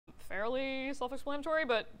fairly self-explanatory,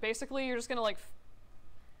 but basically you're just gonna like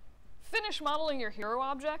finish modeling your hero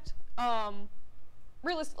object.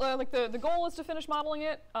 Like the goal is to finish modeling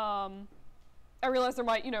it. I realize there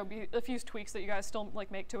might, be a few tweaks that you guys still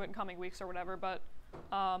like make to it in coming weeks or whatever, but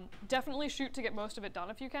definitely shoot to get most of it done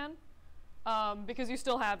if you can, because you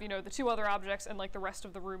still have, the 2 other objects and like the rest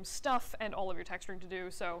of the room stuff and all of your texturing to do.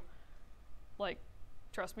 So, like,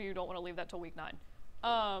 trust me, you don't want to leave that till week 9. So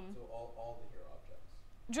all the hero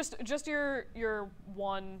objects. Just your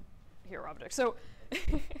one hero object. So,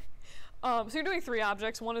 so you're doing 3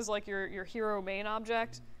 objects. One is like your hero main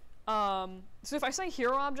object. So if I say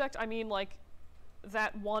hero object, I mean like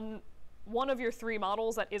that one of your 3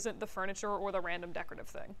 models that isn't the furniture or the random decorative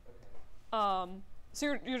thing. Okay.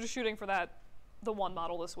 So you're just shooting for the one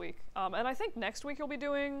model this week. And I think next week you'll be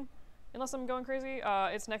doing, unless I'm going crazy,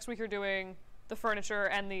 it's next week you're doing the furniture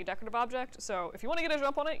and the decorative object. So if you want to get a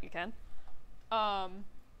jump on it, you can.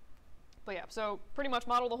 But yeah, so pretty much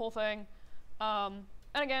model the whole thing. And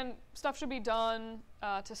again, stuff should be done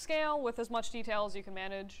to scale with as much detail as you can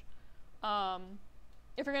manage.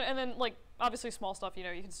 If you're gonna, and then like obviously small stuff, you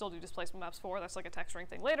can still do displacement maps for. That's like a texturing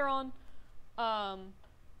thing later on.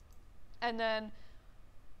 And then,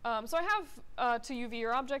 so I have to UV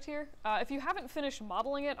your object here. If you haven't finished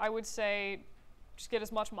modeling it, I would say just get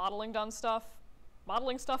as much modeling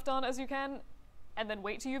stuff done as you can, and then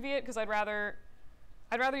wait to UV it, because I'd rather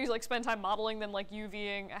use like spend time modeling than like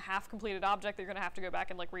UVing a half completed object that you're gonna have to go back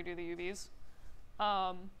and like redo the UVs.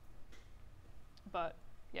 But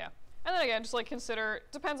yeah. And then again, just like consider,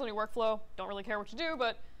 depends on your workflow, don't really care what you do,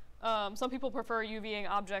 but some people prefer UVing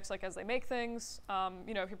objects like as they make things.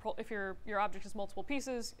 If your object is multiple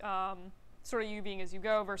pieces, sort of UVing as you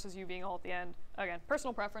go versus UVing all at the end. Again,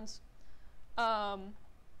 personal preference. And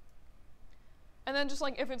then just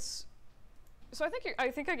like if it's, so I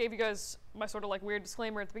think I gave you guys my sort of like weird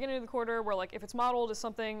disclaimer at the beginning of the quarter where like if it's modeled as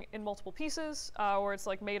something in multiple pieces, or it's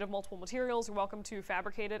like made of multiple materials, you're welcome to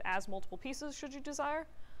fabricate it as multiple pieces should you desire.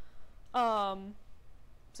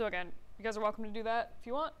 So again, you guys are welcome to do that if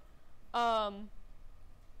you want.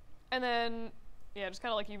 And then, yeah, just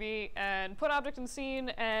kind of like UV and put object in scene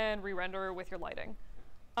and re-render with your lighting.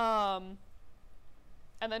 And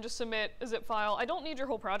then just submit a zip file. I don't need your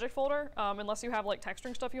whole project folder, unless you have like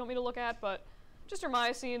texturing stuff you want me to look at, but just your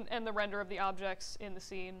Maya scene and the render of the objects in the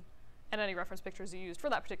scene and any reference pictures you used for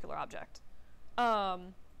that particular object.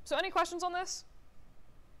 So any questions on this?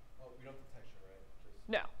 Oh, we don't have to texture, right?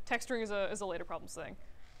 No, texturing is a later problems thing.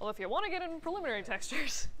 Well, if you want to get in preliminary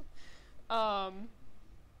textures, I'm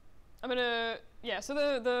gonna, yeah, so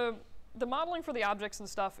the modeling for the objects and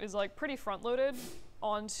stuff is like pretty front loaded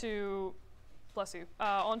onto, bless you,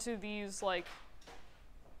 onto these like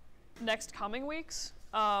next coming weeks,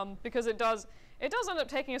 because it does end up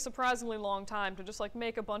taking a surprisingly long time to just like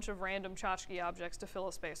make a bunch of random tchotchke objects to fill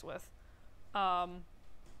a space with. And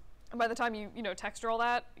by the time you texture all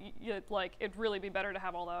that, like it'd really be better to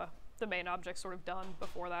have all the main objects sort of done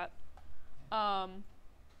before that.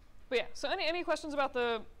 But yeah, so any questions about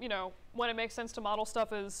the, when it makes sense to model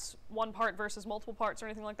stuff as one part versus multiple parts or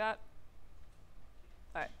anything like that?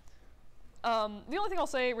 All right. The only thing I'll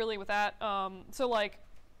say really with that, so like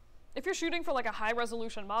if you're shooting for like a high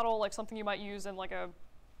resolution model, like something you might use in like a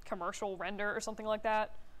commercial render or something like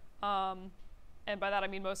that, and by that I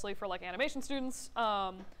mean mostly for like animation students,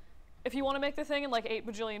 if you want to make the thing in like 8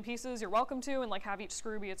 bajillion pieces, you're welcome to, and like have each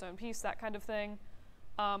screw be its own piece, that kind of thing.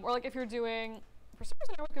 Or like if you're doing, for some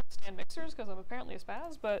reason I would go to stand mixers because I'm apparently a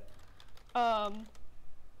spaz, but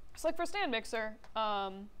it's like for stand mixer,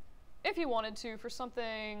 if you wanted to, for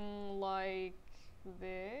something like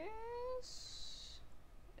this,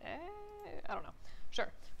 I don't know,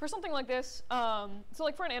 sure. For something like this, so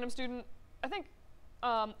like for an anim student, I think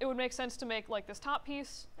it would make sense to make like this top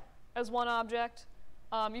piece as one object.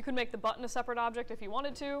 You could make the button a separate object if you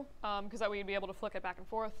wanted to, because that way you'd be able to flick it back and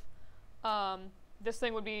forth. This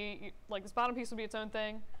thing would be, like this bottom piece would be its own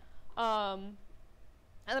thing. And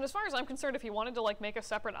then as far as I'm concerned, if you wanted to like make a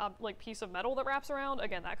separate like piece of metal that wraps around,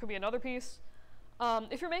 again, that could be another piece.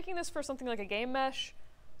 If you're making this for something like a game mesh,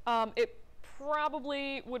 it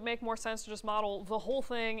probably would make more sense to just model the whole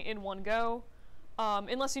thing in one go,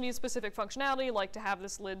 unless you need specific functionality, like to have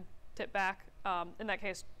this lid tip back. In that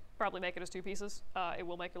case, probably make it as 2 pieces. It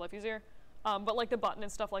will make your life easier. But like the button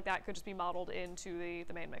and stuff like that could just be modeled into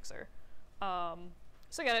the main mixer.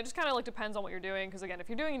 So again, it just kind of like depends on what you're doing, because again, if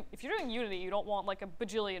you're doing Unity, you don't want like a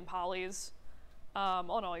bajillion polys on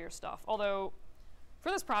all your stuff. Although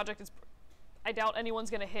for this project, I doubt anyone's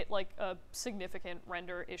going to hit like a significant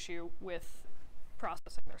render issue with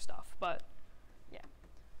processing their stuff. But yeah.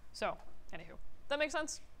 So anywho, that makes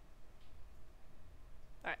sense.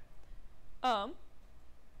 All right. All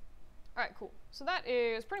right, cool. So that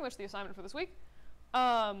is pretty much the assignment for this week.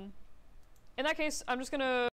 In that case, I'm just gonna